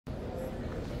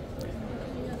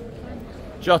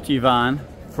Giotti van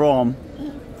from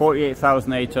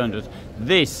 48,800.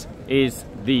 This is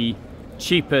the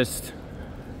cheapest,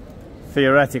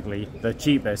 theoretically the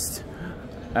cheapest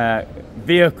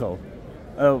vehicle,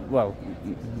 well,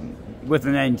 with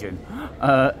an engine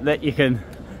that you can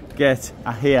get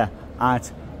here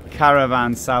at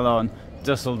Caravan Salon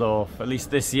Dusseldorf, at least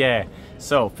this year.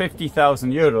 So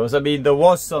 50,000 euros. I mean, there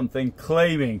was something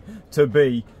claiming to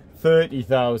be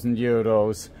 30,000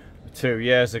 euros 2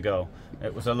 years ago.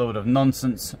 It was a load of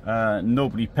nonsense.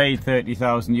 Nobody paid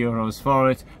 30,000 euros for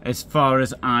it, as far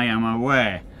as I am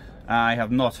aware. I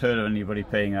have not heard of anybody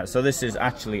paying that. So this is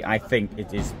actually, I think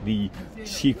it is the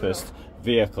cheapest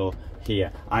vehicle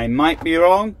here. I might be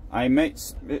wrong.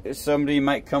 Somebody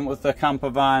might come with a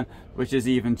camper van which is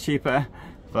even cheaper,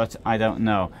 but I don't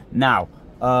know. Now,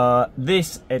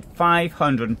 this at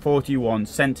 541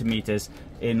 centimeters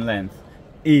in length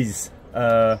is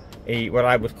what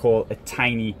I would call a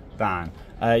tiny van.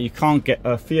 You can't get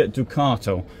a Fiat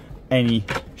Ducato any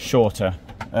shorter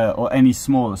or any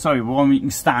smaller. Sorry, one you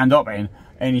can stand up in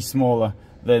any smaller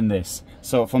than this.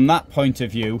 So from that point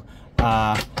of view,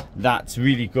 that's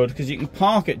really good because you can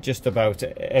park it just about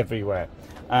everywhere.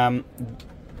 Trying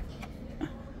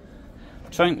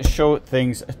to show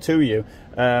things to you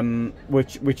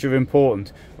which are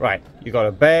important. Right, you've got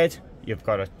a bed, you've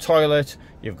got a toilet,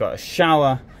 you've got a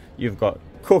shower, you've got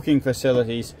cooking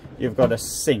facilities, you've got a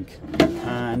sink,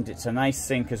 and it's a nice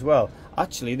sink as well.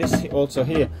 Actually, this also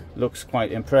here looks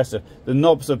quite impressive. The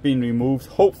knobs have been removed,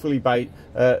 hopefully by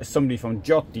somebody from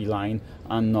Giotti Line,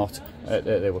 and not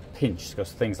they were pinched,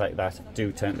 because things like that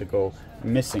do tend to go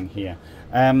missing here.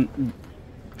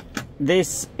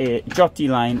 This Giotti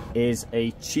Line is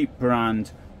a cheap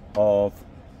brand of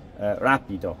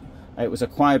Rapido. It was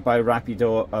acquired by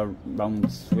Rapido around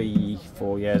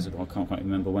 3-4 years ago. I can't quite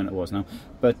remember when it was now.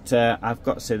 But I've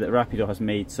got to say that Rapido has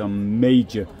made some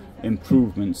major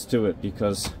improvements to it,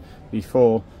 because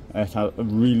before it had a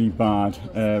really bad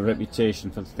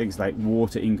reputation for things like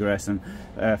water ingress and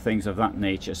things of that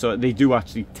nature. So they do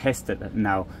actually test it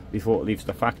now before it leaves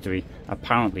the factory,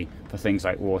 apparently, for things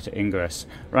like water ingress.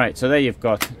 Right, so there you've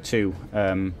got two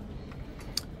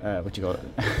what you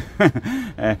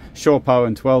got shore power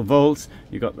and 12 volts.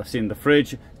 You've got this in the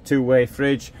fridge, two-way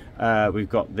fridge. We've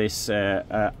got this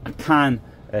a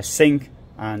sink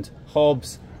and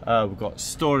hobs. We've got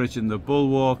storage in the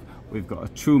bulwark. We've got a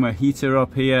Truma heater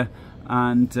up here,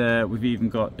 and we've even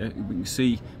got we can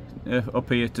see up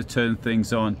here to turn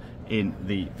things on in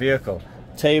the vehicle.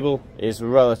 Table is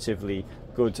relatively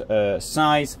good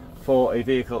size for a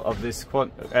vehicle of this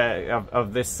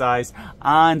size,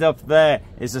 and up there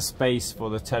is a space for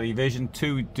the television,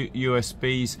 two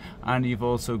USBs, and you've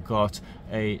also got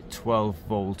a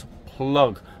 12-volt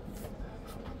plug.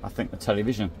 I think the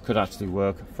television could actually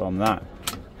work from that.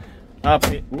 Up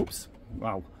here, oops,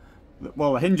 wow.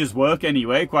 Well, the hinges work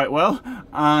anyway quite well,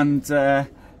 and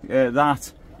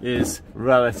that is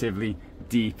relatively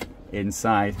deep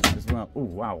inside as well. Oh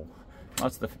wow,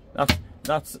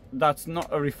 that's not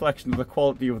a reflection of the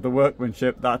quality of the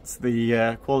workmanship, that's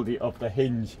the quality of the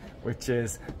hinge which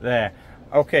is there.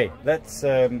 Okay, let's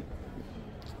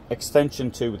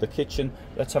extension to the kitchen.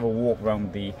 Let's have a walk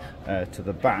around the to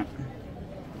the back.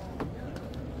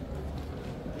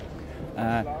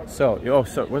 So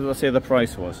what did I say the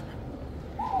price was?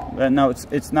 Now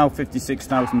it's now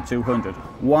 56,200.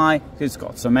 Why? Because it's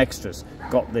got some extras.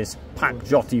 Got this packed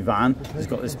Giotti van. It's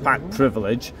got this packed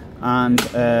privilege, and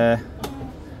and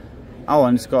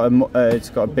it's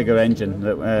got a bigger engine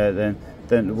than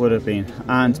it would have been.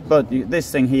 But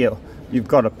this thing here, you've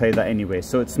got to pay that anyway.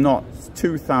 So it's not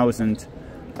 2,000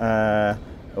 or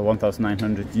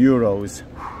 1,900 euros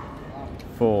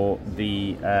for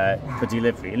the for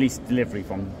delivery, at least delivery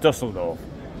from Dusseldorf.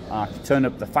 If you turn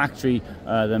up the factory,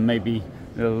 then maybe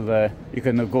you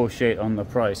can negotiate on the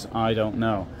price. I don't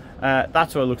know.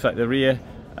 That's what it looks like. The rear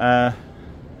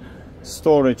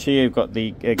storage here. You've got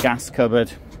the gas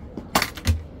cupboard.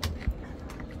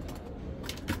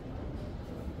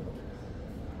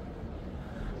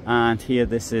 And here,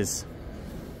 this is,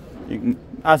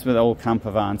 as with old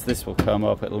camper vans, this will come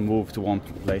up, it'll move to one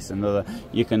place or another.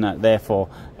 You can therefore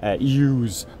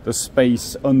use the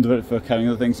space under it for carrying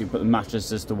other things. You put the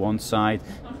mattresses to one side.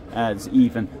 There's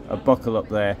even a buckle up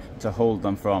there to hold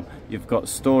them from. You've got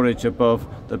storage above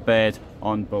the bed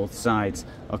on both sides.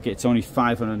 Okay, it's only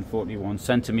 541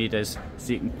 centimeters,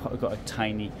 so you've got a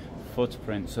tiny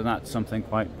footprint, so that's something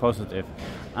quite positive.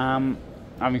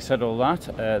 Having said all that,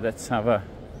 let's have a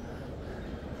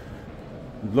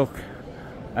look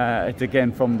it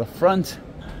again from the front.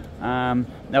 Now,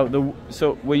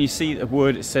 so when you see the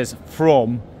word, it says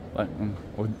from, like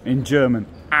in German,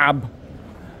 ab,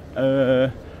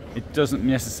 it doesn't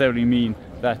necessarily mean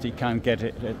that he can get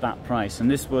it at that price. And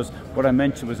this was what I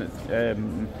mentioned was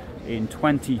in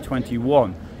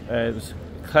 2021. It was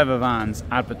Clever Vans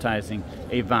advertising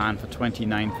a van for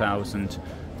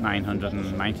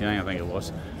 29,999, I think it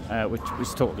was, which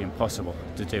was totally impossible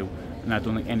to do, and I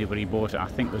don't think anybody bought it. I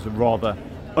think it was rather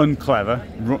unclever,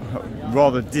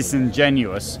 rather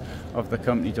disingenuous of the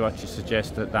company to actually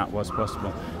suggest that that was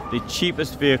possible. The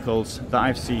cheapest vehicles that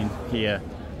I've seen here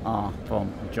are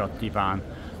from Giotti Van,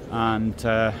 and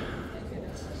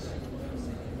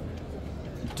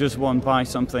does one buy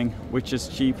something which is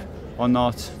cheap or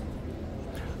not?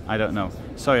 I don't know.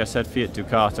 Sorry, I said Fiat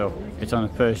Ducato. It's on a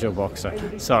Peugeot Boxer.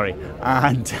 Sorry.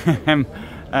 And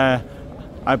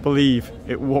I believe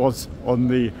it was on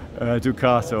the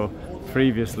Ducato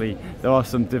previously. There are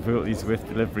some difficulties with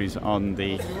deliveries on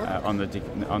the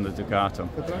Ducato.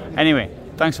 Anyway,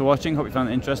 thanks for watching. Hope you found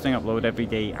it interesting. I upload every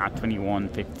day at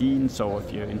 21:15. So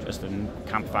if you're interested in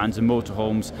campervans and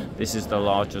motorhomes, this is the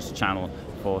largest channel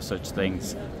for such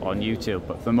things on YouTube.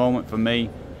 But for the moment, for me,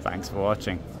 thanks for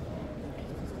watching.